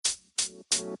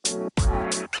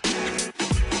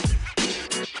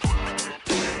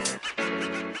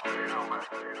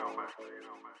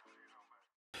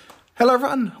Hello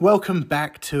everyone, welcome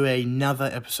back to another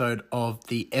episode of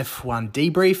the F1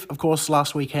 Debrief. Of course,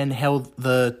 last weekend held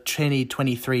the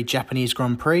 2023 Japanese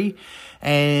Grand Prix,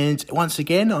 and once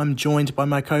again I'm joined by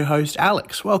my co-host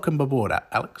Alex. Welcome aboard,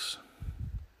 Alex.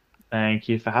 Thank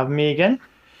you for having me again.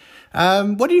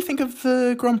 What do you think of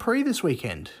the Grand Prix this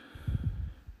weekend?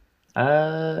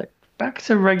 Back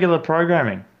to regular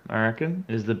programming, I reckon,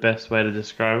 is the best way to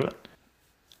describe it.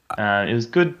 It was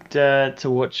good to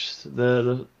watch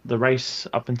the race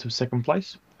up until second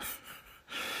place,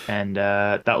 and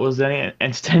that was an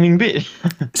entertaining bit.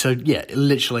 So yeah,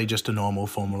 literally just a normal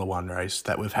Formula One race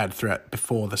that we've had throughout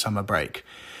before the summer break.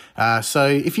 So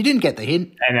if you didn't get the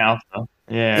hint, And after,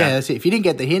 yeah, that's it. If you didn't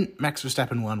get the hint, Max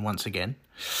Verstappen won once again.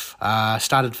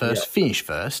 Started first, finished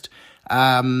first,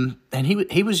 and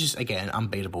he was just again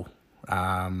unbeatable.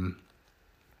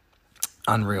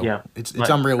 Unreal. Yeah, it's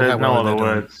unreal how well they're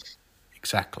doing.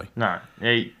 Exactly. No,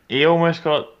 he almost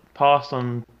got passed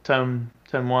on turn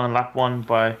one, lap one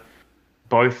by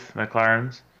both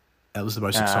McLarens. That was the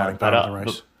most exciting part of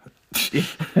the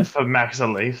race. For Max at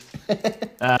least.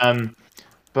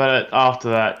 But after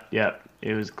that, yeah,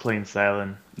 it was clean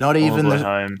sailing. Not even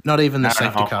home. Not even the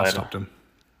safety car stopped him.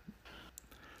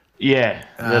 Yeah,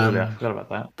 I forgot about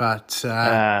that. But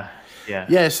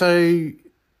yeah. So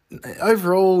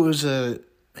overall, it was a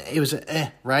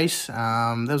race.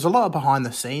 There was a lot of behind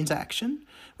the scenes action,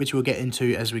 which we'll get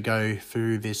into as we go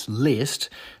through this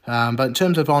list. But in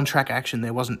terms of on track action,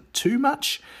 there wasn't too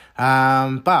much.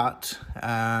 But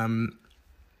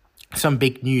some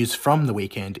big news from the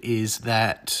weekend is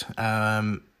that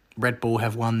Red Bull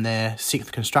have won their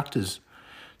 6th Constructors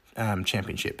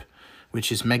Championship,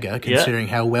 which is mega considering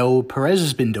how well Perez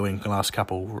has been doing the last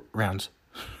couple rounds.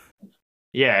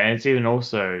 Yeah, and it's even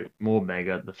also more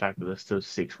mega the fact that there's still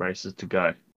 6 races to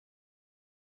go.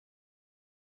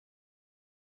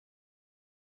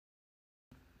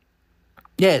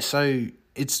 Yeah, so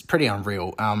it's pretty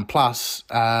unreal. Plus,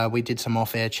 we did some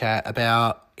off-air chat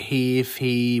about if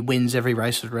he wins every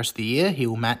race for the rest of the year, he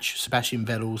will match Sebastian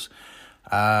Vettel's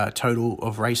total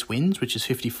of race wins, which is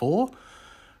 54,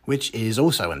 which is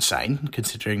also insane,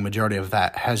 considering majority of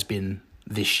that has been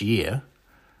this year.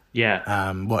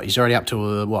 Yeah. He's already up to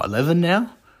 11 now?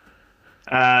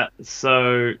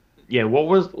 So yeah, what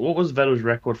was Vettel's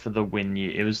record for the win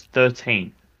year? It was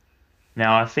 13.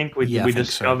 Now I think we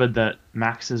discovered that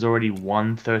Max has already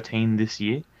won 13 this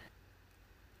year.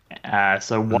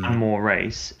 So one more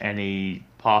race and he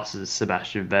passes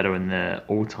Sebastian Vettel in the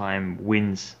all-time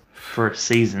wins for a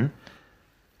season,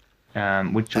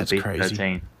 which would be crazy.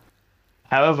 13.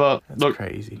 However,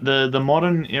 crazy. The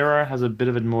modern era has a bit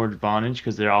of a more advantage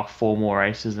because there are 4 more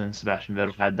races than Sebastian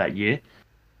Vettel had that year.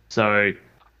 So,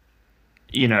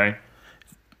 you know,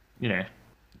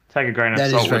 take a grain of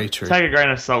salt. That is very true. Take a grain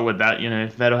of salt with that. You know,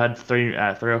 if Vettel had 3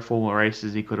 or 4 more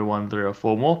races, he could have won 3 or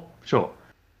 4 more. Sure.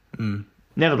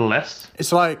 Nevertheless,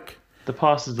 it's like the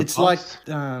past is the past.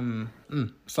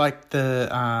 It's like the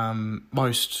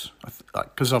most,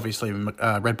 because obviously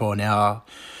Red Bull now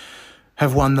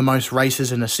have won the most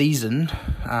races in a season,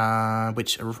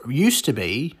 which used to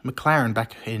be McLaren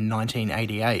back in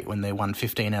 1988 when they won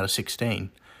 15 out of 16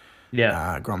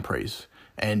 Grand Prix.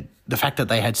 And the fact that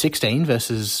they had 16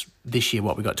 versus this year,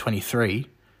 we got 23.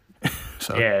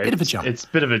 So a bit of a jump. It's a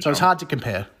bit of a jump. So it's hard to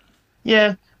compare.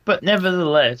 Yeah, but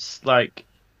nevertheless,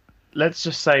 let's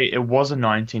just say it was a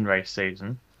 19-race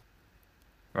season,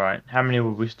 right? How many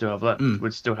would we still have left?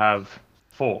 We'd still have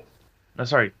 4. No,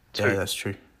 sorry, 2. Yeah, that's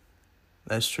true.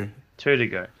 2 to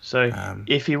go. So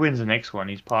if he wins the next one,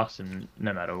 he's passing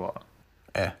no matter what.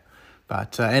 Yeah.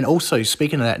 But and also,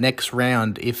 speaking of that next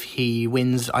round, if he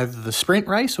wins either the sprint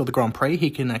race or the Grand Prix,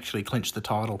 he can actually clinch the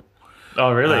title.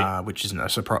 Oh, really? Which isn't a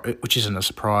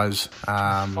surprise.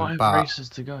 5 races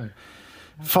to go.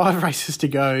 5 races to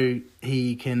go.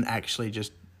 He can actually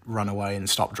just run away and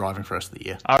stop driving for the rest of the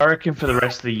year. I reckon for the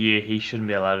rest of the year, he shouldn't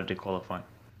be allowed to do qualifying.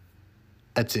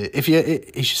 That's it.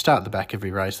 He should start at the back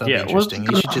every race. That'll be interesting.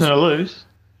 Well, he's going to lose.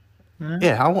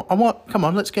 Yeah, I want. Come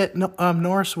on, let's get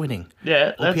Norris winning. Yeah,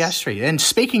 or Piastri. And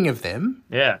speaking of them,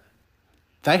 they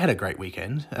had a great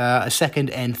weekend. A 2nd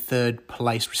and 3rd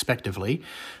place respectively.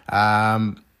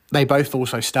 They both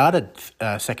also started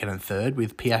 2nd and 3rd,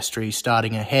 with Piastri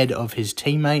starting ahead of his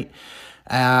teammate.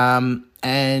 And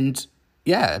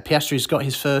Piastri's got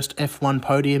his first F1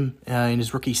 podium in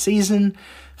his rookie season.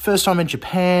 First time in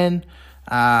Japan.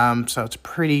 So it's a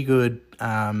pretty good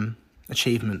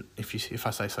achievement, if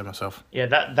I say so myself. Yeah,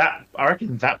 that I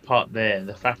reckon that part there,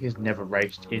 the fact he's never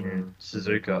raced in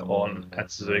Suzuka at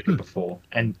Suzuka before,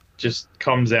 and just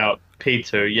comes out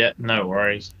P2, yeah, no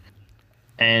worries,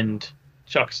 and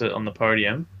chucks it on the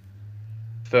podium,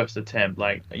 first attempt.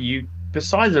 Like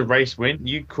besides a race win,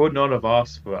 you could not have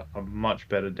asked for a much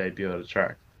better debut at a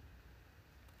track.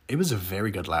 It was a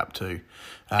very good lap too.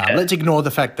 Yeah. Let's ignore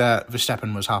the fact that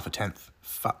Verstappen was half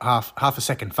a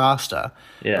second faster.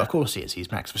 Yeah. But of course he is.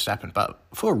 He's Max Verstappen. But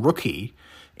for a rookie,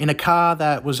 in a car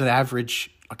that was an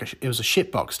average, it was a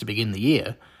shitbox to begin the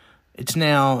year, it's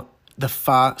now the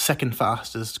second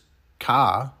fastest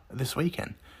car this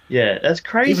weekend. Yeah, that's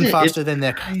crazy. Even faster than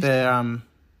their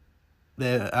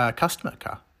customer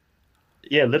car.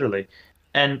 Yeah, literally.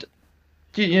 And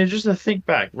just to think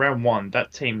back, round one,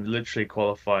 that team literally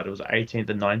qualified. It was 18th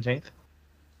and 19th.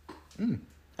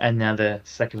 And now they're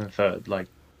second and third. Like,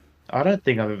 I don't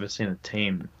think I've ever seen a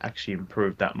team actually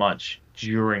improve that much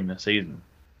during the season.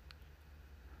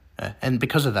 And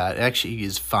because of that, it actually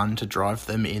is fun to drive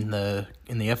them in the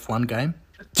F1 game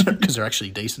because they're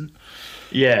actually decent.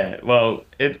 Yeah, well,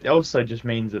 it also just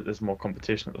means that there's more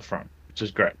competition at the front, which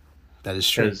is great. That is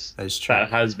true. That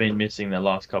has been missing the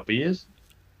last couple of years.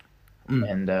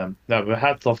 And no, but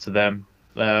hats off to them.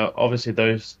 Obviously,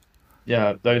 those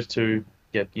two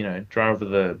get drive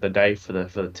the day for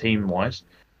the team wise.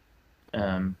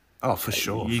 For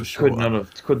sure. Could not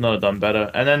have done better.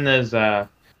 And then there's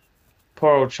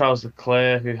poor old Charles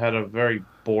Leclerc, who had a very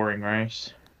boring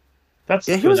race.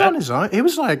 He was on his own. He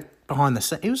was like behind the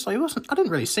set. He wasn't. I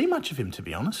didn't really see much of him, to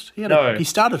be honest. He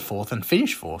started fourth and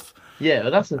finished fourth. Yeah,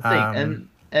 that's the thing.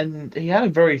 And he had a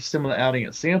very similar outing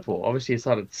at Singapore. Obviously, he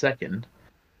started second.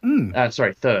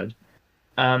 Third.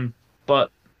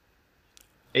 But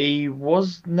he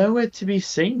was nowhere to be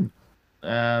seen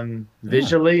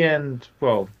visually and,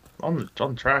 well,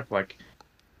 on track. Like,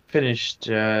 finished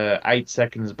 8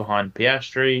 seconds behind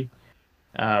Piastri.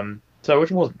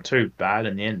 Which wasn't too bad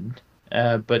in the end.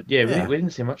 But we didn't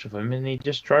see much of him, and he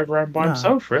just drove around by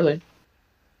himself, really.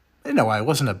 In a way, it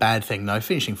wasn't a bad thing, though.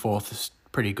 Finishing fourth is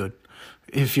pretty good.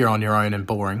 If you're on your own and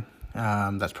boring,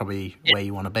 that's probably where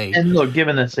you want to be. And look,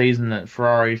 given the season that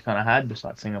Ferrari's kind of had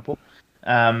besides Singapore,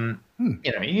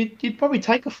 you'd probably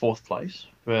take a fourth place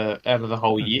out of the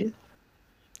whole year.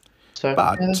 So,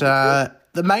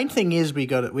 the main thing is we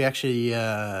actually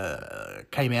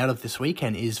came out of this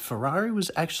weekend is Ferrari was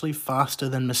actually faster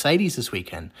than Mercedes this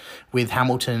weekend, with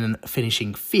Hamilton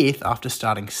finishing 5th after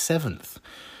starting 7th.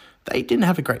 They didn't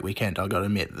have a great weekend, I got to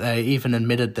admit. They even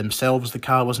admitted themselves the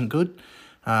car wasn't good.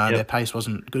 Their pace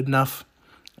wasn't good enough.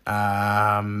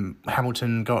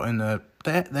 Hamilton got in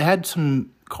they had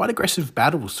some quite aggressive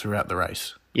battles throughout the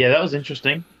race. Yeah, that was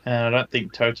interesting. And I don't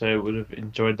think Toto would have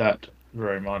enjoyed that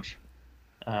very much.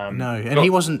 He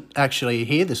wasn't actually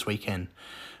here this weekend.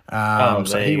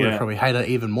 So he would have probably hated it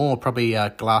even more. Probably a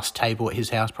glass table at his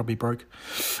house probably broke,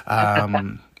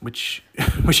 which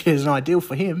isn't ideal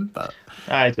for him. But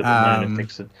he's got the money to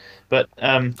fix it. But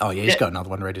he's got another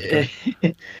one ready to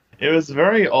go. It was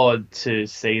very odd to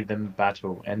see them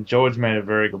battle, and George made a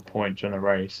very good point during the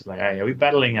race. Like, hey, are we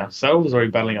battling ourselves or are we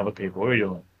battling other people? What are we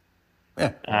doing?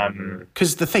 Yeah.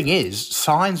 Because the thing is,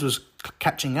 Sainz was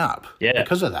catching up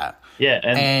because of that. Yeah,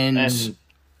 and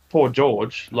poor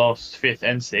George lost 5th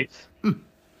and 6th. In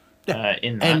that.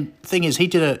 And the thing is, he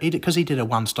did a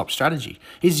one-stop strategy.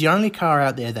 He's the only car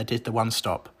out there that did the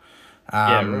one-stop.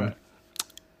 Right.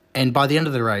 And by the end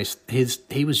of the race,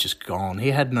 he was just gone.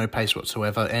 He had no pace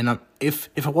whatsoever. And if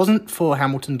it wasn't for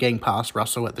Hamilton getting past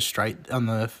Russell at the straight on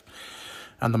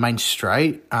the main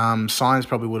straight, Sainz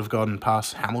probably would have gotten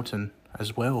past Hamilton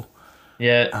as well.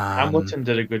 Yeah, Hamilton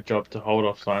did a good job to hold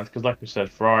off Sainz because, like we said,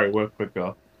 Ferrari were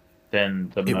quicker than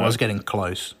the. It was getting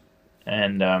close.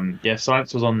 And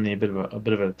Sainz was on a bit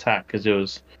of an attack because it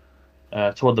was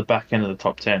toward the back end of the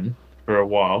top 10 for a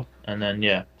while, and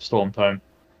then stormed home.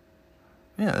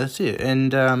 Yeah, that's it.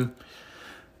 And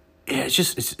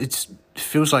it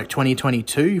feels like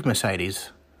 2022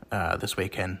 Mercedes this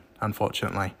weekend,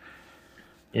 unfortunately.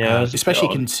 Yeah, especially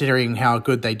considering how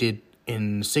good they did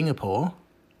in Singapore.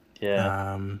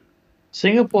 Yeah.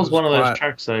 Singapore's one of those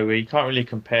tracks though where you can't really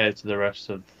compare to the rest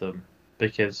of them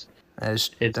because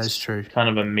that's true. Kind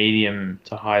of a medium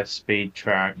to high speed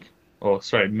track,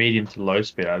 medium to low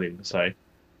speed, I'd even say.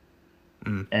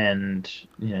 And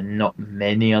not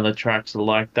many other tracks are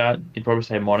like that. You'd probably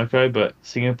say Monaco, but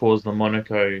Singapore's the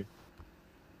Monaco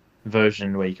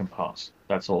version where you can pass.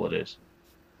 That's all it is,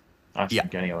 I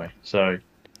think. Anyway, so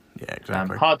yeah,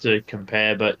 exactly. Hard to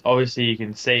compare, but obviously you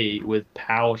can see with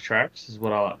power tracks is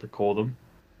what I like to call them,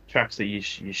 tracks that you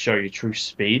show your true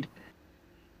speed.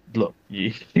 look,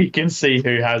 you can see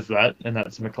who has that, and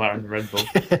that's McLaren and Red Bull,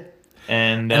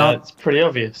 and And it's pretty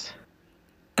obvious.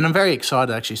 And I'm very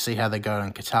excited to actually see how they go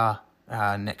in Qatar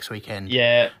next weekend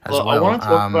as look, I well. want to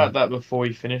talk about that before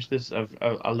we finish this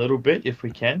a little bit, if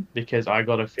we can, because I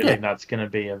got a feeling that's going to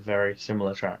be a very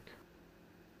similar track.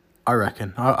 I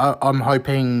reckon. I'm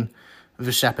hoping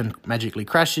Verstappen magically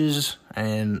crashes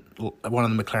and one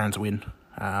of the McLarens win.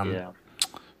 Yeah.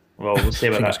 Well, we'll see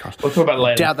about fingers that. Crossed. We'll talk about it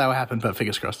later. Doubt that will happen, but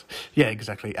fingers crossed. Yeah,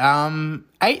 exactly.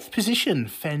 8th position,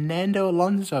 Fernando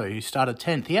Alonso, who started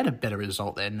 10th. He had a better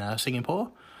result than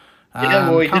Singapore.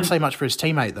 Can't say much for his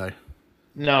teammate, though.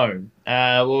 No.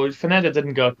 Well, Fernando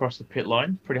didn't go across the pit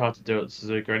line. Pretty hard to do at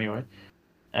Suzuka anyway.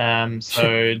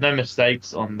 So no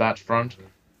mistakes on that front.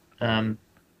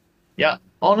 Yeah,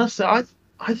 honestly, I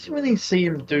didn't really see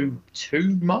him do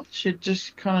too much. It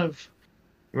just kind of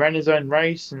ran his own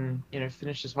race and,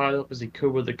 finished as high up as he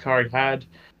could with the car he had.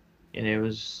 It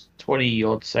was 20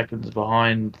 odd seconds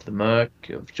behind the Merc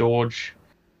of George.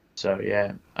 So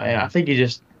yeah, I think he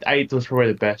just 8th was probably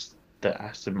the best that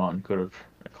Aston Martin could have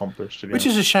accomplished. Which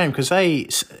is a shame because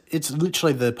it's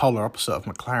literally the polar opposite of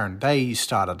McLaren. They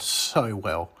started so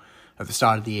well at the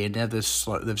start of the year. Now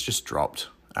they've just dropped.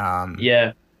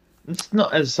 Yeah, it's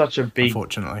not as such a big.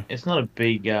 Unfortunately, it's not a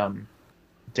big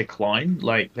decline.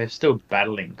 Like, they're still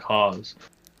battling cars,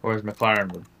 whereas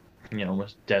McLaren were,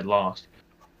 almost dead last.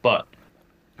 But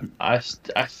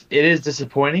it is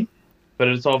disappointing. But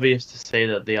it's obvious to see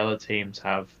that the other teams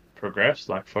have progressed,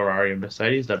 like Ferrari and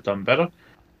Mercedes. They've done better.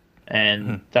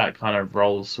 And that kind of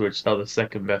roles switched. They're the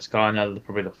second best car. Now they're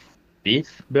probably the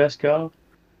 5th best car.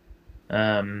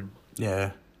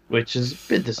 Yeah. Which is a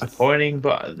bit disappointing.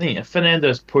 But I think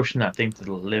Fernando's pushing that thing to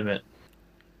the limit.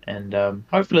 And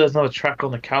hopefully there's another track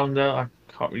on the calendar. I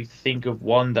can't really think of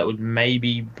one that would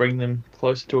maybe bring them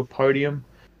closer to a podium.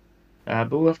 But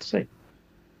we'll have to see.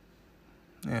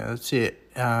 Yeah, that's it.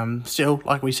 Still,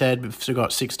 like we said, we've still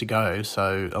got 6 to go,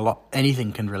 so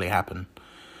anything can really happen.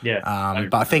 Yeah.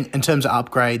 But I think in terms of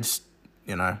upgrades,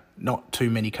 not too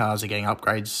many cars are getting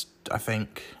upgrades. I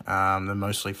think they're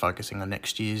mostly focusing on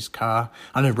next year's car.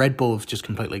 I know Red Bull have just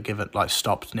completely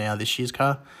stopped now this year's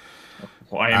car.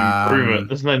 Why improve it?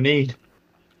 There's no need.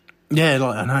 Yeah,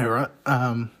 I know,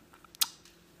 right?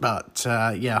 But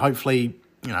hopefully,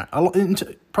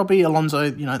 probably Alonso.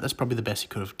 That's probably the best he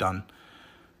could have done.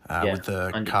 With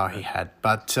the 100%. Car he had.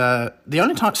 But the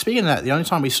only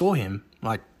time we saw him,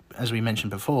 as we mentioned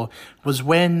before, was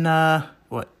when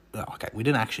we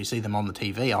didn't actually see them on the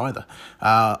TV either.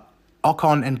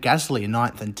 Ocon and Gasly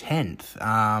 9th and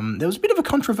 10th. There was a bit of a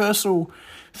controversial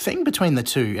thing between the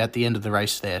two at the end of the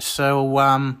race there. So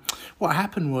what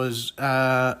happened was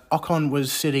Ocon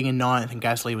was sitting in 9th and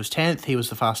Gasly was 10th.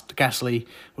 Gasly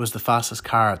was the fastest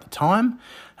car at the time,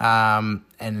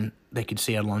 and they could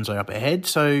see Alonso up ahead.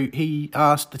 So he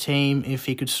asked the team if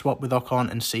he could swap with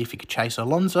Ocon and see if he could chase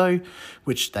Alonso,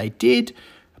 which they did.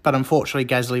 But unfortunately,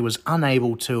 Gasly was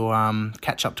unable to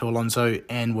catch up to Alonso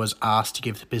and was asked to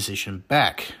give the position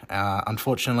back.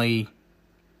 Unfortunately,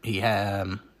 he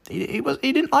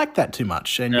didn't like that too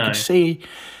much, and you could see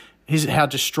how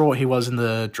distraught he was in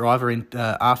the driver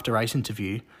after race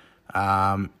interview,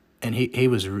 and he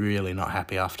was really not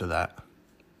happy after that.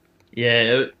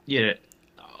 Yeah,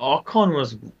 Ocon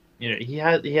was, he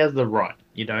has the right,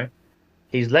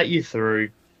 he's let you through.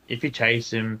 If you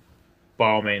chase him,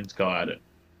 by all means, go at it.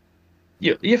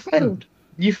 You failed.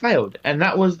 You failed, and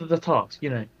that was the task.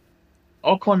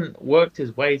 Ocon worked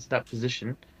his way to that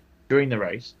position during the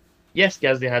race. Yes,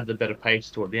 Gasly had the better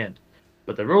pace toward the end,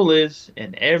 but the rule is,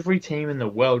 and every team in the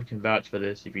world can vouch for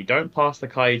this: if you don't pass the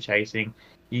car you're chasing,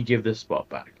 you give the spot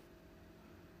back.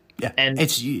 Yeah, and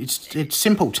it's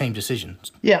simple team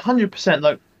decisions. Yeah, 100%.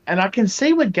 Look, and I can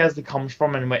see where Gasly comes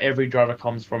from and where every driver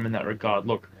comes from in that regard.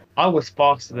 Look, I was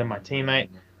faster than my teammate.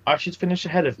 I should finish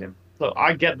ahead of him. Look,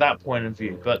 I get that point of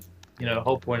view, but the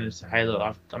whole point is, hey,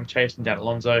 look, I'm chasing down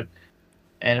Alonso,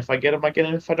 and if I get him, I get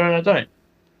him. If I don't, I don't.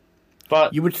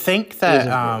 But you would think that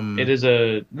it is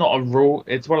not a rule.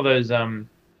 It's one of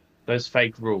those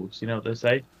fake rules. You know what they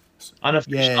say?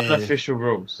 Unofficial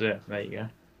rules. Yeah, there you go.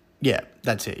 Yeah,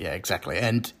 that's it. Yeah, exactly.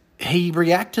 And he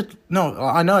reacted. No,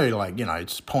 I know,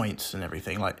 it's points and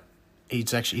everything.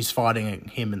 He's fighting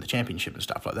him in the championship and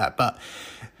stuff like that. But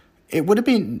it would have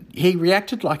been. He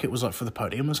reacted like it was for the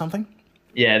podium or something.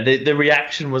 Yeah, the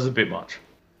reaction was a bit much.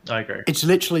 I agree. It's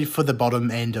literally for the bottom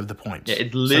end of the points. Yeah,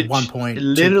 it's 1 point.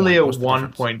 Literally a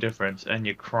 1 point difference, and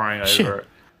you're crying over it.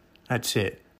 That's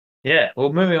it. Yeah.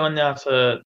 Well, moving on now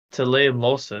to Liam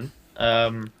Lawson.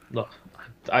 Look,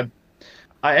 I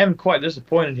am quite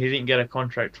disappointed he didn't get a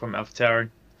contract from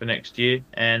AlphaTauri for next year,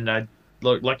 and I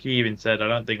like he even said, I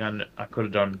don't think I could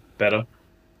have done better,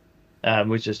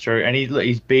 which is true. And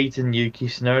he's beaten Yuki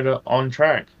Tsunoda on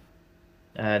track.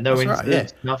 No That's right. Yeah,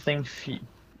 incidents, nothing,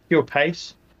 pure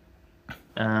pace.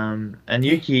 And yeah.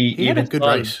 Yuki He had a even good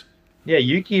started. race. Yeah,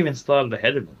 Yuki even started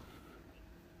ahead of him.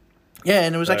 Yeah,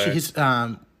 and it was actually So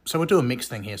his. So we'll do a mixed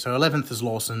thing here. So 11th is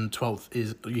Lawson, 12th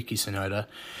is Yuki Tsunoda.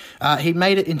 He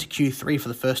made it into Q3 for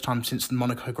the first time since the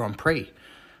Monaco Grand Prix,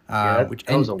 yeah, which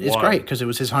that was a it's while. great because it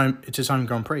was his home. It's his home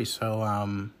Grand Prix.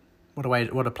 So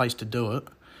what a place to do it.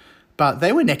 But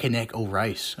they were neck and neck all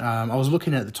race. I was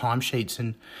looking at the timesheets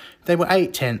and they were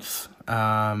 8/10ths,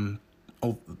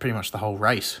 all pretty much the whole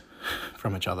race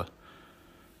from each other.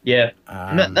 Yeah,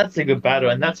 and that's a good battle,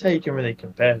 and that's how you can really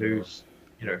compare who's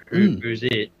who's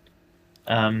it.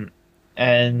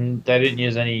 And they didn't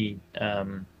use any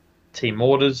team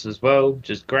orders as well, which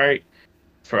is great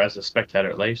for as a spectator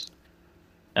at least.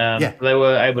 Yeah, They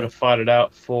were able to fight it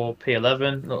out for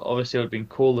P11. Look, obviously, it would have been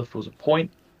cool if it was a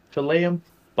point for Liam,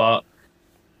 but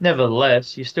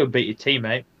nevertheless, you still beat your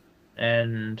teammate.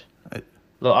 And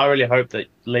look, I really hope that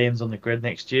Liam's on the grid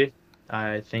next year.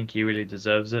 I think he really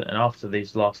deserves it. And after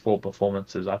these last 4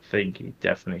 performances, I think he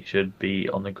definitely should be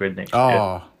on the grid next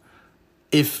year.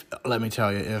 Let me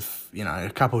tell you, if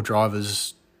a couple of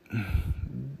drivers,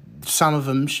 some of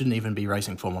them shouldn't even be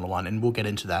racing Formula One, and we'll get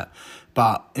into that.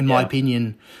 But in my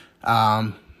opinion,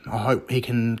 I hope he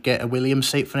can get a Williams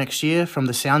seat for next year. From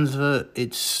the sounds of it,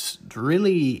 it's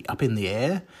really up in the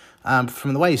air.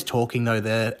 From the way he's talking, though,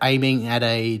 they're aiming at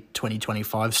a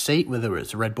 2025 seat, whether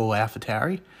it's a Red Bull or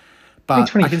AlphaTauri.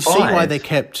 But I can see why they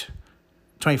kept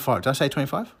 25. Did I say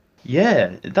 25?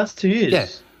 Yeah, that's 2 years. Yeah.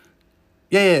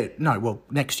 Yeah. No, well,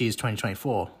 next year's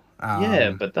 2024.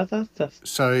 But that's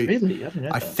so really, I don't know.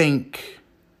 I think,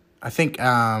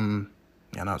 no,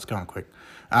 it's going quick.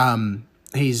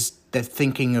 They're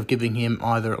thinking of giving him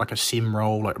either like a sim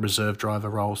role, like a reserve driver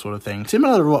role sort of thing,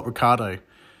 similar to what Ricciardo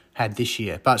had this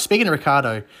year. But speaking of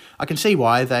Ricciardo, I can see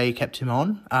why they kept him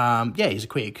on. He's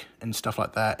quick and stuff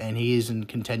like that, and he is in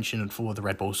contention for the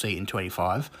Red Bull seat in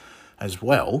 25 as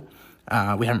well.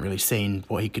 We haven't really seen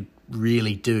what he could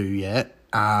really do yet,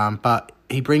 but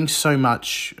he brings so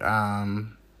much.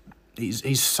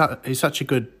 He's such a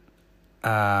good.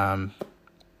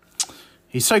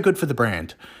 He's so good for the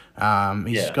brand.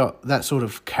 He's got that sort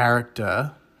of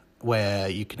character where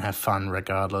you can have fun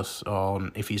regardless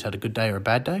on if he's had a good day or a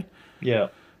bad day. Yeah.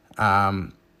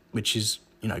 Which is,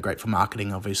 great for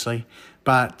marketing, obviously.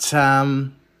 But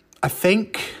I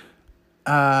think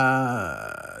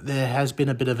there has been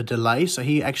a bit of a delay, so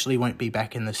he actually won't be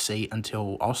back in the seat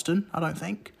until Austin, I don't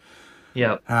think.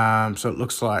 Yeah. So it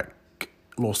looks like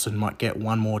Lawson might get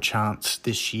one more chance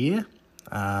this year.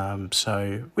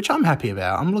 Which I'm happy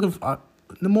about. I'm looking for,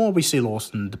 the more we see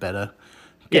Lawson, the better.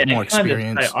 Get more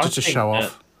experience, just to show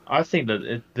off. I think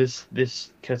that this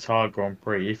Qatar Grand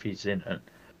Prix, if he's in it,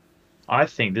 I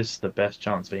think this is the best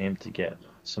chance for him to get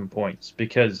some points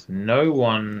because no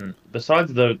one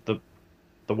besides the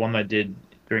one they did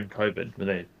during COVID where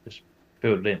they just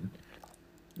filled it in.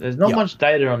 There's not much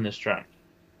data on this track.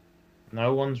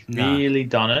 No one's really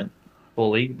done it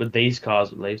fully with these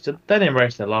cars at least. They didn't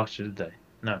race there last year, did they?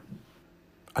 No.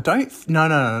 I don't.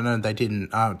 No, they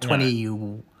didn't.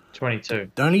 22.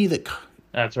 Only the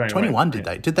 21 did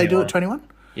they? Did they do it 21?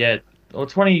 Yeah, or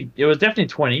 20. It was definitely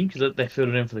 20 because they filled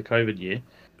it in for the COVID year.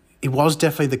 It was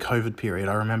definitely the COVID period.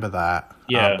 I remember that.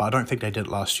 Yeah, but I don't think they did it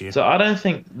last year. So I don't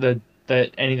think that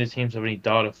any of the teams have any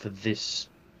data for this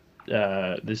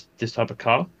this type of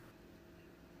car.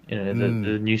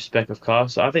 The new spec of car.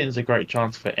 So I think it's a great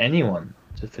chance for anyone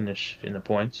to finish in the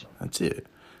points. That's it.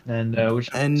 And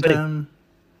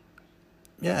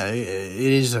yeah, it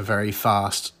is a very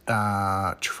fast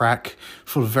track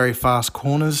full of very fast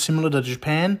corners, similar to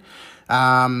Japan.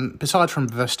 Besides from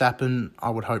Verstappen, I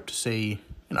would hope to see,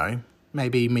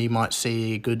 maybe we might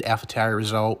see a good AlphaTauri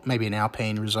result, maybe an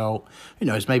Alpine result. Who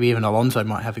knows, maybe even Alonso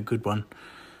might have a good one.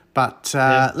 But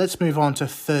let's move on to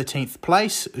 13th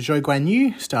place. Zhou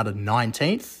Guanyu started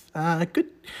 19th. Good.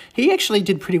 He actually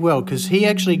did pretty well because he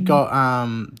actually got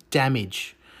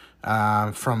damage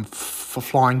for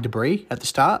flying debris at the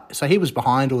start. So he was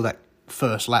behind all that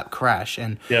first lap crash,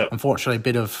 and unfortunately a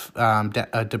bit of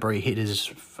debris hit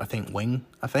his, wing.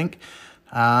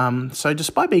 So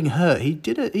despite being hurt,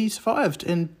 he survived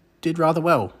and did rather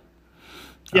well.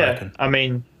 I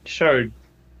mean, showed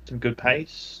some good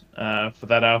pace for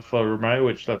that Alfa Romeo,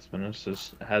 which, let's be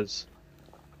honest, has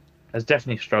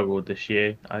definitely struggled this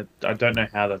year. I don't know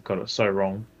how they've got it so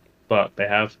wrong, but they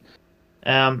have.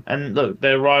 And look,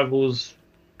 their rivals,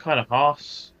 kind of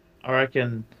Haas, I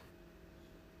reckon.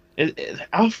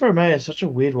 Alfa Romeo is such a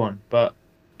weird one, but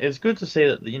it's good to see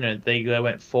that they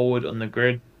went forward on the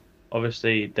grid.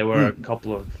 Obviously, there were a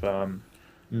couple of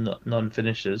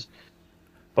non-finishers,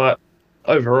 but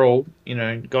overall,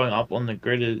 going up on the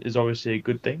grid is obviously a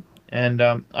good thing. And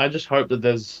I just hope that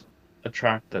there's a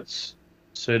track that's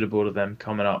suitable to them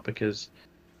coming up because,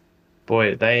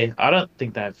 boy, I don't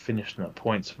think they've finished in the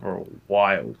points for a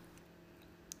while.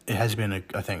 It has been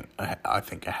I think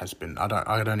it has been. I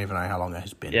don't even know how long it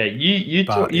has been. Yeah,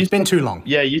 it's been too long.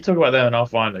 Yeah, you talk about that and I'll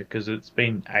find it because it's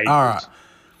been ages. All right.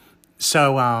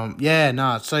 So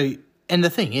So, and the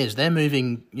thing is, they're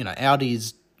moving.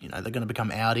 Audi's. They're going to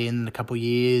become Audi in a couple of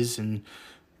years, and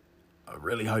I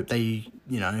really hope they.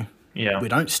 We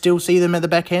don't still see them at the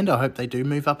back end. I hope they do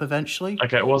move up eventually.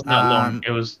 Okay, it wasn't that long.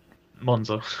 It was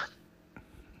Monza.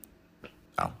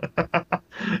 Oh.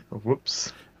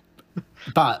 Whoops.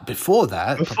 But before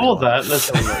that... let's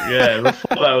have a look. Yeah,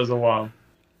 before that was a while.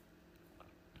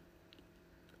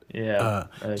 Yeah.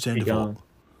 Keep going.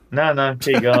 No,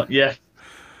 keep going. Yeah.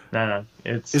 No.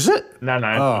 Is it?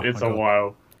 No, it's a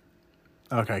while.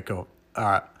 Okay, cool. All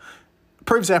right.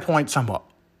 Proves our point somewhat.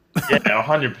 Yeah,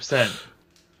 100%.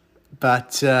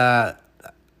 But, so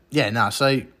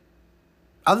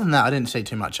other than that, I didn't see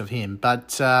too much of him.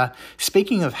 But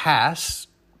speaking of Haas,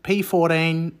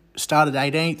 P14 started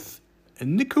 18th,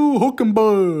 and Nico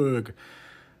Hülkenberg.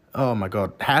 Oh, my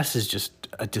God. Haas is just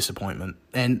a disappointment.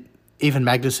 And even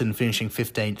Magnussen finishing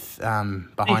 15th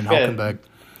behind Hülkenberg.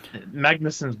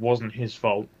 Magnussen's wasn't his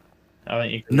fault. I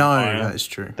think that's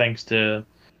true. Thanks to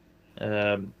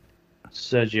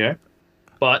Sergio.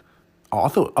 But I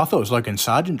thought it was Logan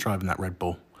Sargent driving that Red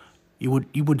Bull. You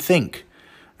would think,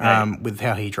 with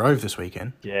how he drove this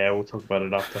weekend. Yeah, we'll talk about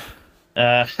it after.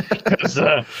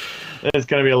 It's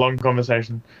going to be a long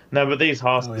conversation. No, but these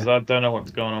Haas, I don't know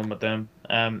what's going on with them.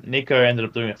 Nico ended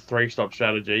up doing a 3-stop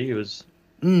strategy. It was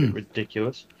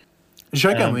ridiculous.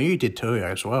 Zhou did too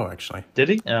as well, actually. Did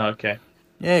he? Oh, okay.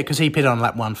 Yeah, because he pitted on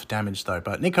lap 1 for damage, though.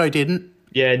 But Nico didn't.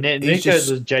 Yeah, Nico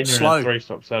was genuine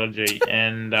 3-stop strategy.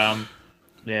 And,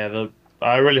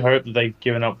 I really hope that they've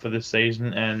given up for this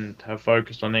season and have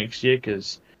focused on next year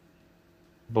because,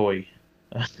 boy.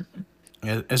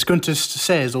 As Gunther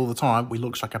says all the time, we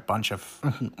looks like a bunch of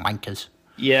wankers.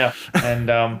 Yeah, and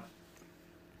yeah,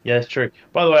 that's true.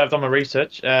 By the way, I've done my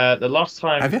research. The last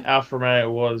time Alfa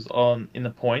Romeo was in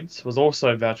the points was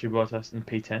also Valtteri Bottas in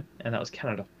P10, and that was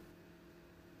Canada.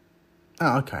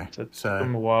 Oh, okay. So it's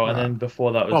been a while, and then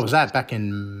before that was... What was that, back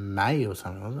in May or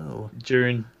something, was it? Or?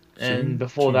 June. And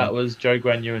before that was Joe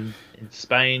Guan Yu in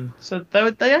Spain. So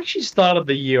they actually started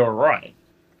the year right.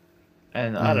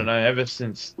 And I don't know, ever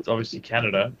since, obviously,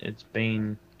 Canada, it's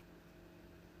been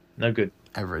no good.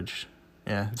 Average.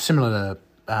 Yeah. Similar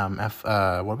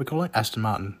to, what do we call it? Aston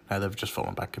Martin. How they've just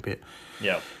fallen back a bit.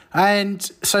 Yeah. And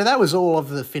so that was all of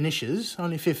the finishes,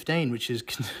 only 15, which is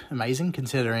amazing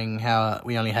considering how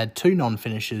we only had 2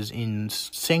 non-finishers in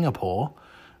Singapore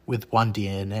with 1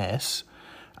 DNS.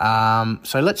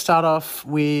 So let's start off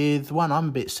with one I'm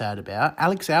a bit sad about,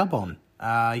 Alex Albon.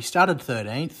 He started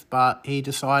 13th, but he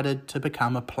decided to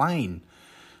become a plane.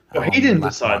 Well, he didn't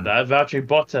decide that. Valtteri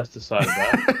Bottas decided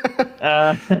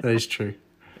that. That is true.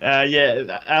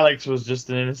 Alex was just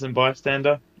an innocent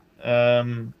bystander.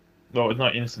 Well,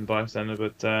 not innocent bystander,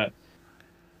 but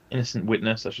innocent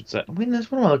witness, I should say.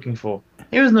 Witness? What am I looking for?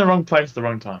 He was in the wrong place at the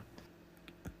wrong time.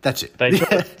 That's it. They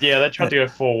tried to go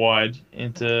 4 wide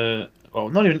into... Well,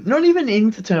 not even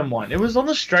into turn 1. It was on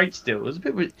the straight still. It was a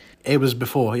bit... It was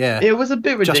before, yeah. It was a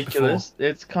bit ridiculous.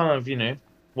 It's kind of,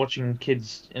 watching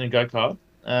kids in a go-kart,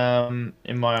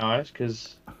 in my eyes,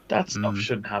 because that stuff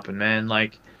shouldn't happen, man.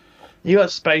 Like, you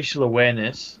got spatial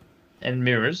awareness and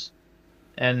mirrors,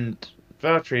 and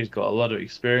Valtteri's got a lot of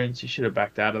experience. He should have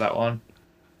backed out of that one.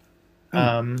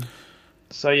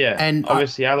 So, yeah. And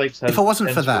obviously, Alex has... If it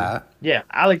wasn't for that... Yeah,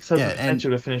 Alex has the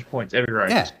potential to finish points every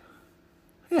race. Yeah.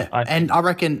 Yeah, I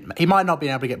reckon he might not be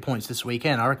able to get points this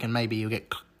weekend. I reckon maybe he'll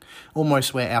get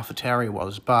almost where AlphaTauri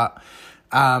was. But,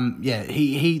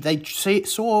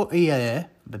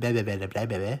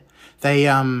 they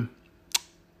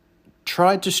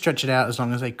tried to stretch it out as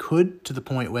long as they could to the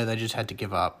point where they just had to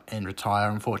give up and retire,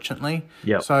 unfortunately.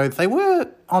 Yep. So they were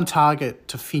on target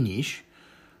to finish,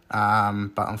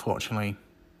 but unfortunately,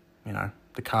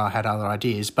 the car had other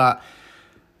ideas. But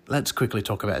let's quickly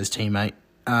talk about his teammate.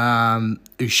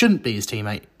 Who shouldn't be his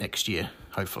teammate next year,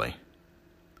 hopefully.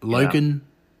 Logan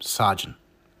Sargent.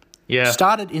 Yeah.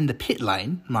 Started in the pit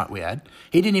lane, might we add.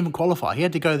 He didn't even qualify. He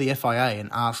had to go to the FIA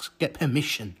and get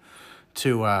permission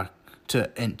to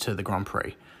enter the Grand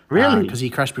Prix. Really? Because he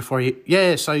crashed before he...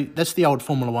 Yeah, so that's the old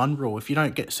Formula 1 rule. If you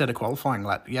don't set a qualifying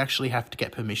lap, you actually have to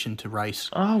get permission to race.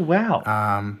 Oh,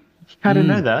 wow. I didn't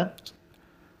know that.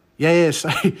 Yeah, so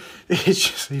it's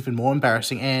just even more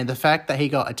embarrassing. And the fact that he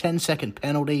got a 10-second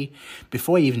penalty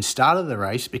before he even started the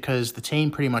race because the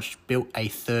team pretty much built a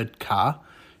third car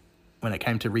when it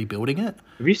came to rebuilding it.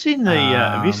 Have you seen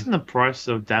the price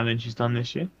of damage he's done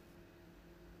this year?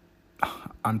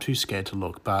 I'm too scared to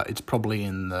look, but it's probably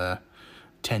in the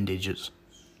 10 digits.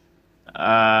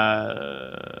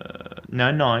 No,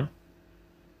 9.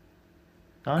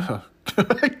 9?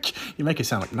 You make it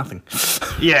sound like nothing.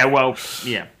 Yeah, well,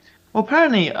 yeah. Well,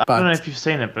 apparently, I don't know if you've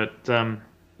seen it, but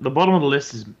the bottom of the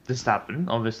list is Verstappen,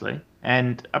 obviously,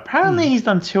 and apparently he's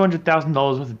done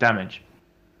 $200,000 worth of damage.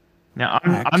 Now,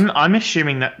 I'm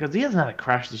assuming that because he hasn't had a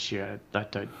crash this year, I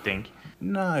don't think.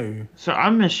 No. So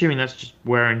I'm assuming that's just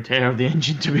wear and tear of the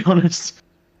engine, to be honest.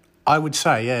 I would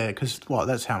say, yeah, because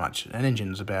that's how much an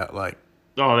engine's about, like.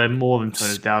 Oh, they're more than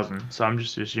 200,000. So I'm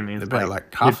just assuming it's about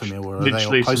like half a mil, or are they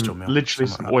all close to a mil? Literally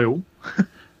some oil.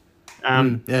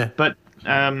 Yeah. But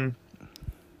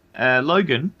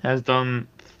Logan has done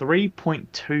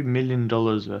 $3.2 million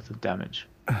worth of damage.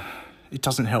 It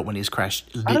doesn't help when he's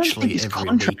crashed literally I don't think his every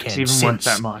contract's weekend even worth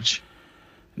that much.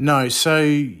 No,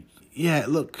 so yeah,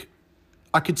 look,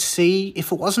 I could see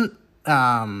if it wasn't.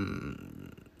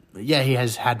 Yeah, he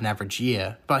has had an average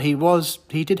year, but he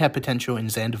did have potential in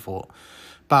Zandvoort,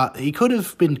 but he could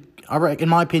have been. I reckon, in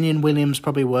my opinion, Williams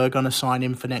probably were going to sign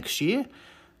him for next year,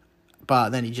 but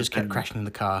then he just kept crashing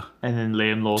the car. And then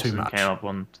Liam Lawson came up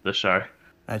on the show.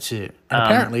 That's it. And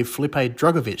apparently Felipe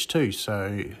Drugovich too.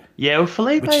 So yeah, well,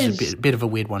 Felipe which is a bit of a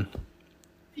weird one.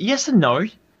 Yes and no.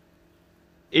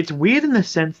 It's weird in the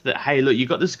sense that, hey, look, you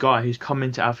got this guy who's come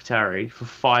into AlphaTauri for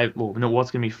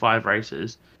 5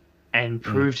 races, and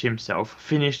proved himself,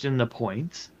 finished in the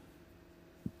points,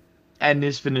 and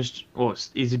is finished, or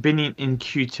he's been in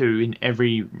Q2 in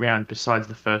every round besides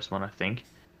the first one, I think.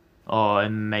 Oh,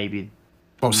 and maybe.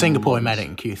 Well, Singapore he made it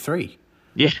in Q3.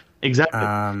 Yeah, exactly.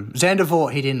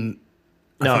 Zandvoort, he didn't.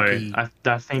 I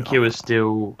think he was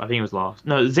still. I think he was last.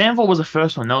 No, Zandvoort was the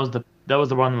first one. That was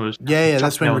the one that was. Yeah.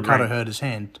 That's when Ricardo hurt his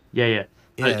hand. Yeah.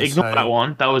 Ignore that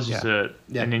one. That was just an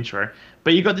intro.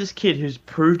 But you got this kid who's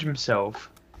proved himself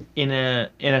in a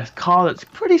car that's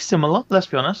pretty similar. Let's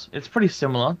be honest, it's pretty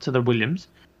similar to the Williams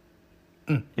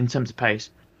in terms of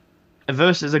pace.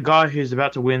 Versus a guy who's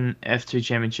about to win F2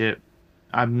 championship.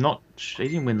 He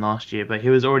didn't win last year, but he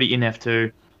was already in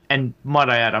F2. And might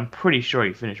I add, I'm pretty sure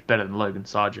he finished better than Logan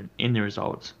Sargent in the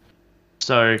results.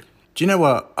 So, do you know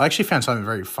what? I actually found something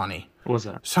very funny. What was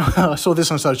that? So I saw this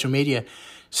on social media.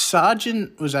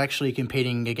 Sargent was actually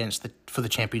competing for the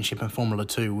championship in Formula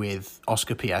 2 with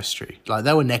Oscar Piastri. Like,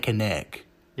 they were neck and neck.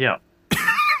 Yeah.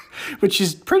 Which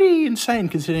is pretty insane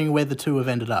considering where the two have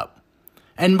ended up.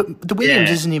 And the Williams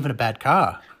isn't even a bad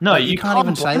car. No, like, you can't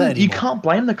even say that anymore. You can't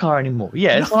blame the car anymore.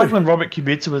 Yeah, it's like when Robert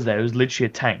Kubica was there. It was literally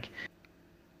a tank.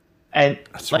 And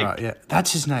that's right, yeah.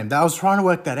 That's his name. I was trying to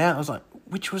work that out. I was like,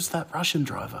 which was that Russian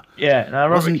driver? Yeah, no,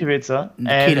 Robert Kubica.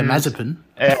 Nikita Mazepin.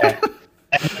 And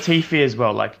Latifi as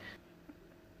well. Like,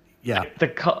 yeah.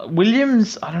 The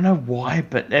Williams, I don't know why,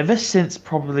 but ever since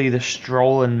probably the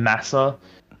Stroll and Massa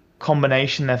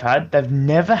combination they've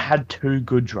never had two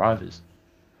good drivers.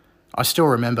 I still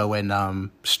remember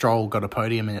when Stroll got a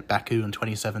podium at Baku in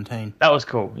 2017. That was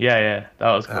cool. Yeah,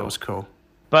 that was cool. That was cool.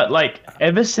 But, like,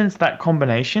 ever since that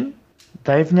combination,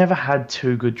 they've never had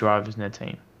two good drivers in their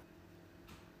team.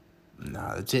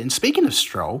 No, that's it. And speaking of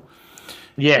Stroll,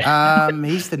 he's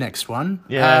the next one.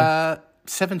 Yeah.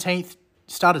 17th,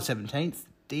 started 17th,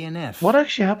 DNF. What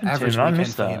actually happened to him? I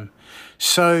missed that. Him.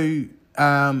 So,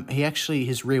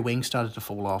 his rear wing started to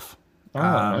fall off.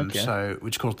 Okay. So,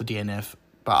 which caused the DNF.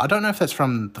 But I don't know if that's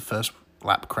from the first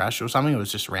lap crash or something. It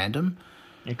was just random.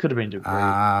 It could have been debris.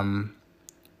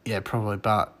 Yeah, probably.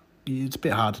 But it's a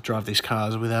bit hard to drive these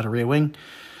cars without a rear wing.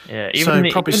 Yeah, even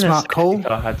probably smart call.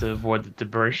 I had to avoid the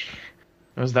debris.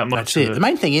 It was that much. That's it. The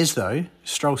main thing is, though,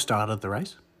 Stroll started the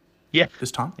race. Yeah.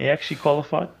 This time. He actually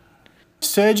qualified.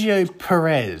 Sergio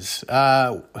Perez.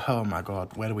 Oh, my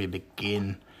God. Where do we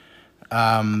begin?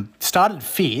 Started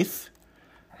 5th.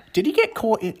 Did he get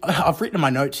caught in... I've written in my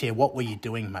notes here, what were you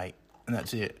doing, mate? And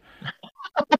that's it.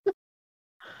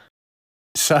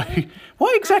 So,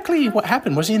 what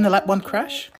happened? Was he in the lap 1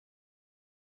 crash?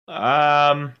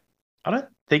 I don't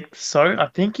think so. I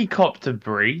think he copped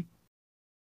debris.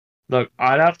 Look,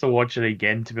 I'd have to watch it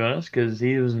again, to be honest, because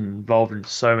he was involved in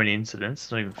so many incidents.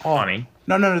 It's not even funny.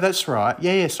 No, that's right.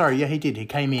 Yeah, sorry. Yeah, he did. He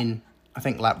came in, I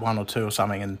think, lap 1 or 2 or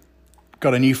something, and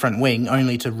got a new front wing,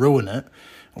 only to ruin it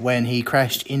when he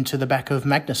crashed into the back of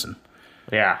Magnussen.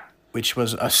 Yeah. Which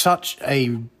was such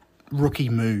a rookie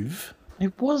move.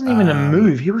 It wasn't even a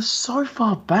move. He was so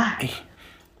far back.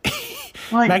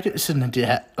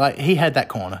 Magnussen he had that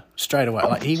corner straight away.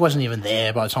 Like, he wasn't even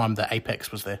there by the time the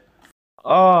apex was there.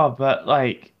 Oh, but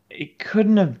like, it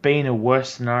couldn't have been a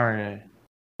worse scenario.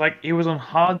 Like, he was on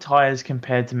hard tires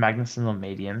compared to Magnussen on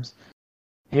mediums.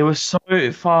 He was so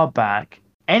far back,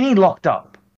 and he locked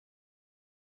up.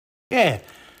 Yeah,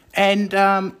 and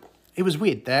it was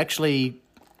weird.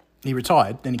 He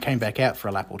retired, then he came back out for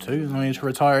a lap or two, and then he had to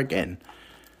retire again,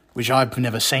 which I've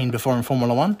never seen before in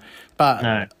Formula One. But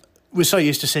No. we're so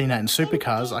used to seeing that in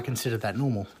supercars, I consider that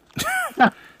normal.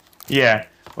 Yeah,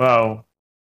 well,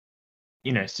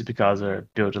 supercars are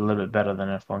built a little bit better than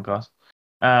F1 cars.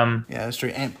 Yeah, that's true.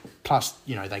 And plus,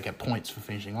 they get points for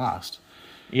finishing last.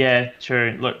 Yeah,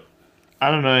 true. Look, I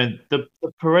don't know. The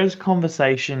Perez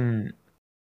conversation.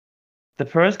 The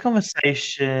Perez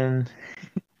conversation.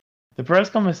 The Perez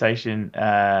conversation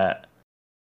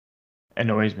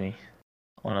annoys me.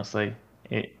 Honestly,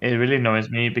 it really annoys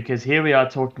me because here we are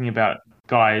talking about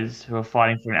guys who are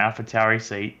fighting for an AlphaTauri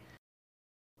seat,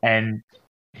 and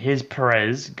here's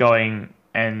Perez going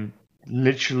and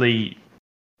literally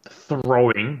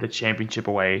throwing the championship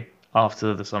away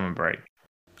after the summer break.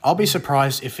 I'll be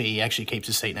surprised if he actually keeps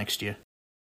his seat next year.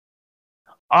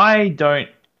 I don't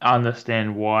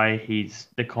understand why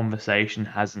the conversation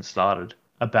hasn't started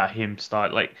about him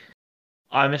Like,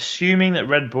 I'm assuming that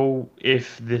Red Bull,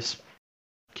 if this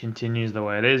continues the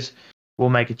way it is, will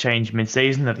make a change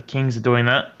mid-season, that the Kings are doing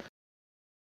that.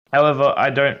 However, I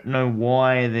don't know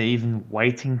why they're even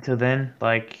waiting till then.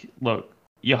 Like, look,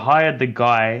 you hired the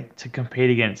guy to compete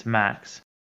against Max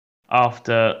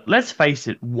after, let's face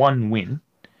it, one win.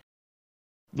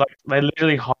 Like, they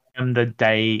literally hired him the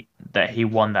day that he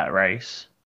won that race.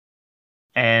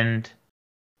 And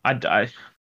I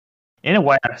in a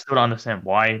way, I still don't understand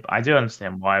why. I do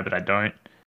understand why, but I don't.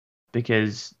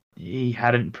 Because he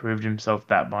hadn't proved himself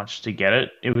that much to get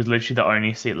it. It was literally the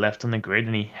only seat left on the grid,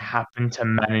 and he happened to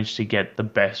manage to get the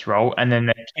best role. And then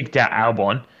they kicked out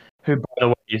Albon, who, by the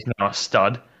way, is now a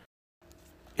stud.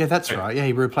 Yeah, that's right. Yeah,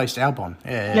 he replaced Albon.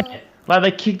 Yeah. Like,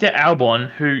 they kicked out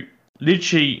Albon, who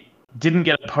literally didn't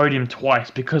get a podium twice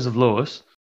because of Lewis.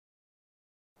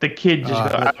 The kid just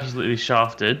got absolutely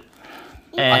shafted.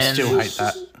 And I still hate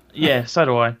that. Yeah, so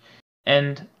do I.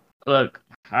 And look,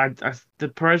 the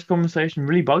Perez conversation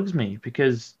really bugs me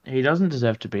because he doesn't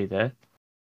deserve to be there.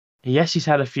 Yes, he's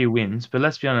had a few wins, but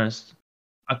let's be honest.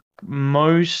 How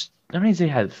many has he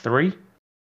had? 3?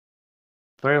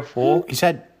 3 or 4? He's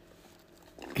had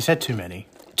too many.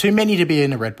 Too many to be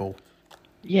in a Red Bull.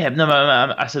 Yeah, no,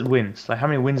 I said wins. Like, how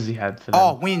many wins has he had for them?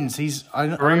 Oh, wins. I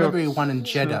remember he won in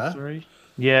Jeddah. 3?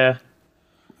 Yeah.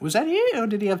 Was that it, or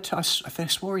did he have? I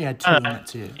swore he had 2 in that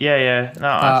too. Yeah. No,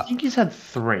 I think he's had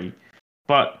 3.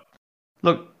 But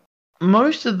look,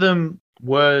 most of them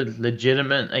were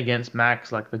legitimate against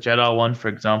Max. Like the Jeddah one, for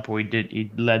example,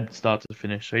 he led start to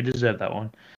finish, so he deserved that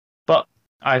one. But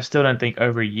I still don't think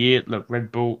over a year. Look,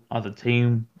 Red Bull are the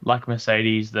team like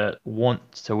Mercedes that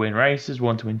want to win races,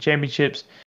 want to win championships,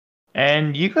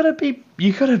 and you gotta be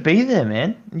there,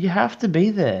 man. You have to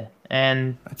be there.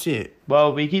 And that's it.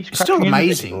 Well, we keep. It's still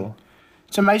amazing.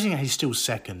 It's amazing that he's still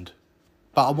second,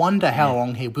 but I wonder how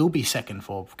long he will be second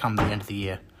for come the end of the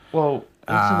year. Well,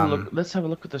 let's have a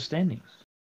look at the standings.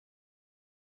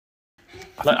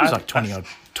 I think it's like 20 or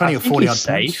 40 odd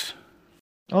points.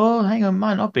 Oh, hang on,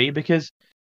 might not be because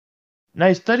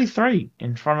he's 33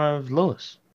 in front of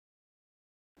Lewis.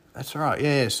 That's right.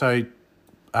 Yeah. So,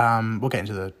 we'll get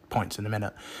into the points in a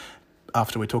minute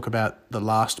after we talk about the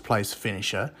last place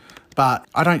finisher. But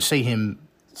I don't see him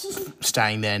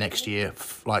staying there next year,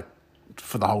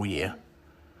 for the whole year.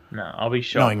 No, I'll be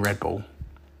shocked. Knowing Red Bull.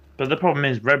 But the problem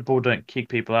is Red Bull don't kick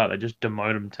people out. They just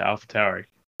demote them to AlphaTauri.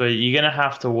 So you're going to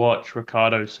have to watch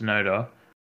Ricciardo Tsunoda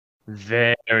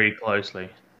very closely.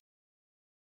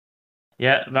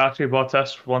 Yeah, Valtteri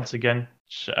Bottas, once again,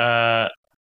 not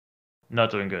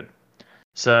doing good.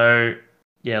 So,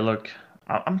 yeah, look,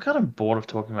 I'm kind of bored of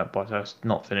talking about Bottas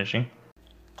not finishing.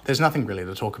 There's nothing really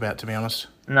to talk about, to be honest.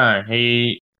 No,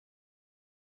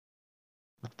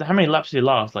 how many laps did he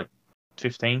last? Like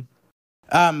 15?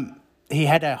 He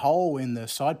had a hole in the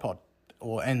side pod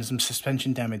and some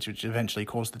suspension damage, which eventually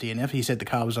caused the DNF. He said the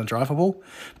car was undrivable.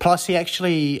 Plus, he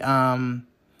actually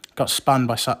got spun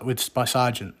by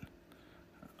Sargent.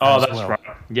 Oh, that's right.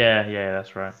 Yeah,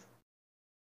 that's right.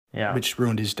 Yeah, which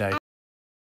ruined his day.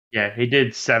 Yeah, he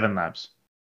did 7 laps.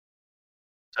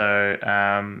 So,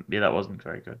 that wasn't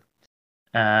very good.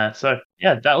 That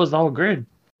was the whole grid.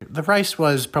 The race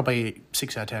was probably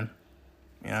 6 out of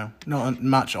 10. Not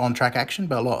much on-track action,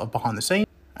 but a lot of behind the scenes.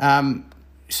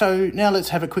 So now let's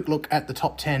have a quick look at the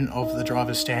top 10 of the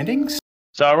drivers' standings.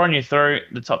 So I'll run you through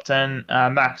the top 10.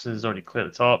 Max has already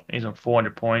cleared the top. He's on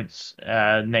 400 points.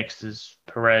 Next is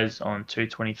Perez on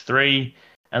 223.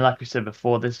 And like we said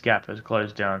before, this gap has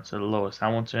closed down to Lewis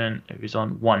Hamilton, who's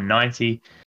on 190.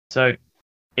 So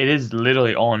it is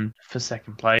literally on for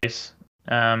second place,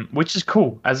 which is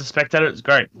cool. As a spectator, it's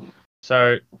great.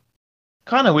 So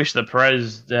kind of wish that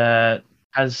Perez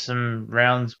has some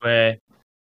rounds where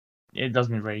it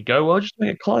doesn't really go well. Just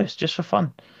make it close, just for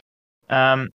fun.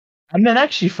 And then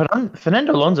actually,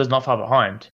 Fernando Alonso is not far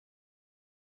behind.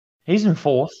 He's in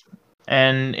fourth,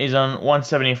 and he's on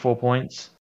 174 points.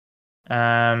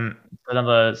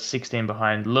 Another 16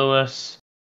 behind Lewis,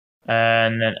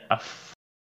 and then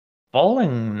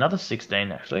following another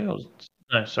 16 actually.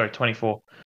 24.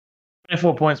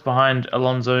 24 points behind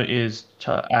Alonso is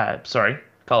Carlos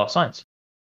Sainz.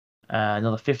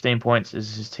 Another 15 points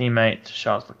is his teammate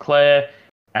Charles Leclerc.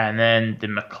 And then the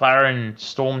McLaren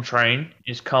Storm Train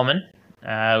is coming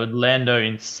with Lando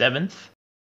in 7th.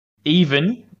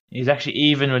 Even. He's actually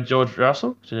even with George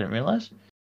Russell, which I didn't realise.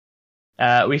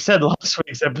 We said last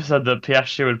week's episode that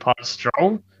Piastri would pass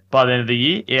Stroll by the end of the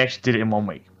year. He actually did it in 1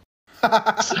 week.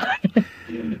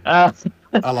 I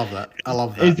love that.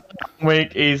 He's 1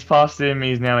 week. He's passed him.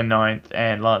 He's now in 9th.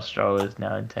 And Lance Stroll is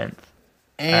now in 10th.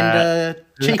 And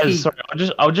cheeky. Sorry,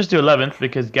 I'll just do 11th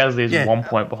because Gasly is 1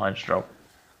 point behind Stroll.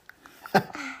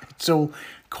 It's all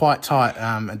quite tight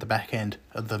at the back end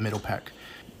of the middle pack.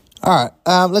 All right,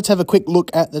 let's have a quick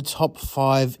look at the top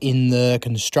 5 in the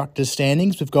constructors'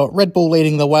 standings. We've got Red Bull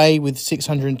leading the way with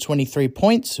 623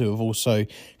 points, who have also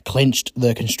clinched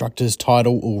the constructors'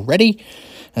 title already,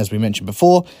 as we mentioned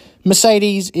before.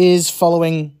 Mercedes is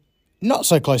following not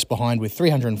so close behind with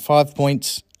 305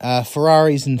 points.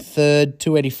 Ferrari's in third,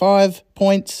 285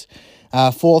 points.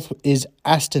 Fourth is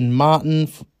Aston Martin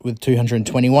with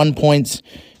 221 points.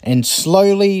 And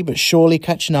slowly but surely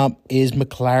catching up is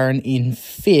McLaren in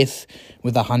 5th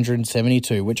with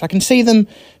 172, which I can see them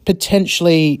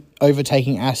potentially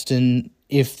overtaking Aston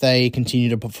if they continue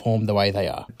to perform the way they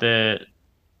are.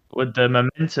 With the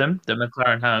momentum that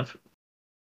McLaren have,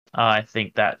 I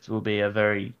think that will be a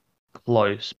very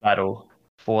close battle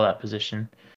for that position.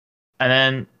 And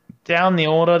then down the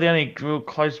order, the only real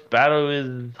close battle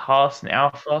is Haas and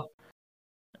Alpha.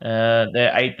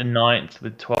 They're 8th and 9th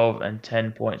with 12 and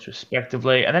 10 points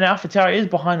respectively. And then AlphaTauri is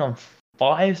behind on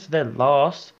 5, so they're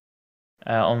last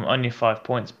on only 5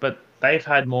 points. But they've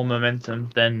had more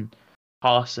momentum than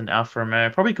Haas and Alfa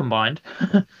Romeo, probably combined.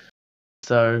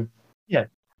 So, yeah.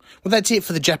 Well, that's it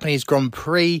for the Japanese Grand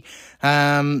Prix.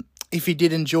 If you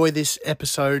did enjoy this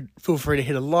episode, feel free to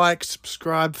hit a like,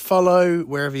 subscribe, follow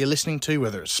wherever you're listening to,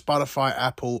 whether it's Spotify,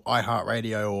 Apple,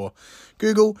 iHeartRadio, or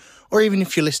Google, or even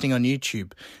if you're listening on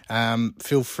YouTube.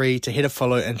 Feel free to hit a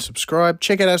follow and subscribe.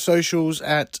 Check out our socials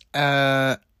at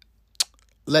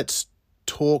Let's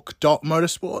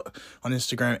Talk.Motorsport on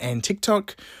Instagram and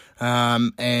TikTok.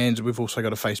 And we've also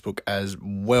got a Facebook as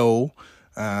well.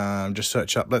 Just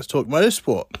search up Let's Talk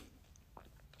Motorsport.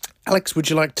 Alex, would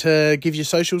you like to give your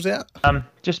socials out?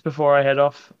 Just before I head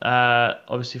off,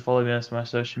 obviously follow me on my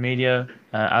social media,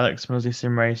 Alex Millsy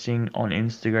Sim Racing on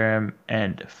Instagram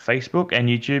and Facebook and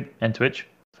YouTube and Twitch.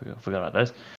 Forgot about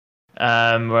those.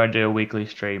 Where I do a weekly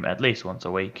stream at least once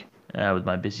a week with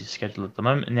my busy schedule at the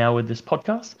moment, and now with this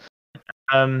podcast.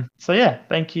 So yeah,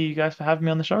 thank you guys for having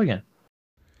me on the show again.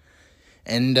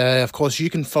 And, of course,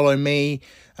 you can follow me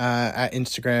on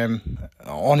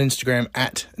Instagram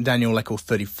at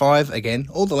DanielLeckel35. Again,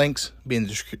 all the links will be in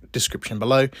the description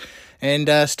below. And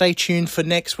stay tuned for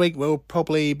next week. We'll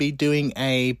probably be doing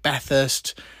a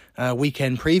Bathurst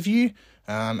weekend preview,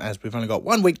 as we've only got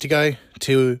 1 week to go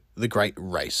to the great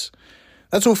race.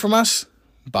 That's all from us.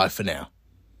 Bye for now.